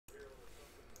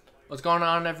What's going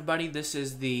on, everybody? This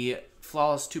is the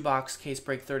Flawless 2-Box Case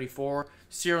Break 34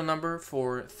 serial number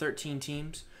for 13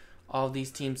 teams. All of these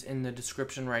teams in the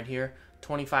description right here.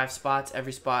 25 spots.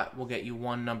 Every spot will get you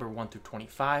one number 1 through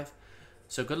 25.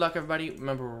 So good luck, everybody.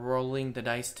 Remember, we're rolling the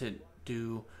dice to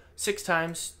do 6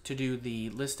 times to do the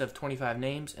list of 25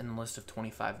 names and the list of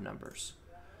 25 numbers.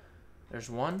 There's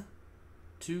 1,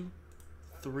 2,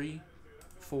 3,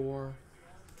 4,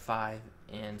 5,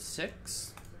 and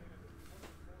 6.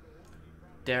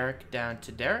 Derek down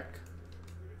to Derek.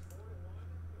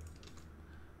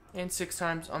 And 6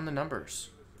 times on the numbers.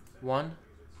 1,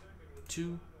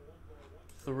 2,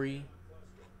 3,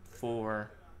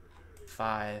 4,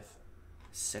 5,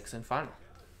 6, and final.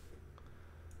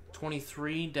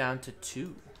 23 down to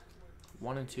 2.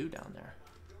 1 and 2 down there.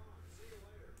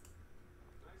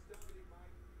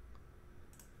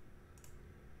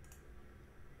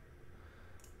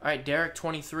 Alright, Derek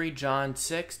 23, John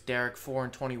 6, Derek 4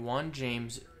 and 21,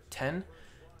 James 10,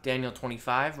 Daniel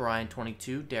 25, Ryan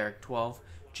 22, Derek 12,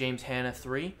 James Hannah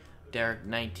 3, Derek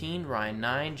 19, Ryan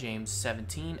 9, James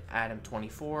 17, Adam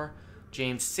 24,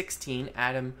 James 16,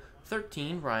 Adam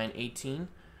 13, Ryan 18,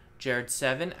 Jared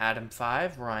 7, Adam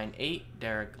 5, Ryan 8,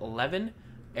 Derek 11,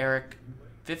 Eric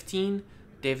 15,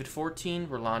 David 14,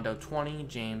 Rolando 20,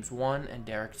 James 1, and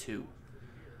Derek 2.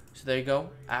 So there you go.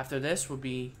 After this will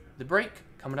be the break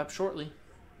coming up shortly.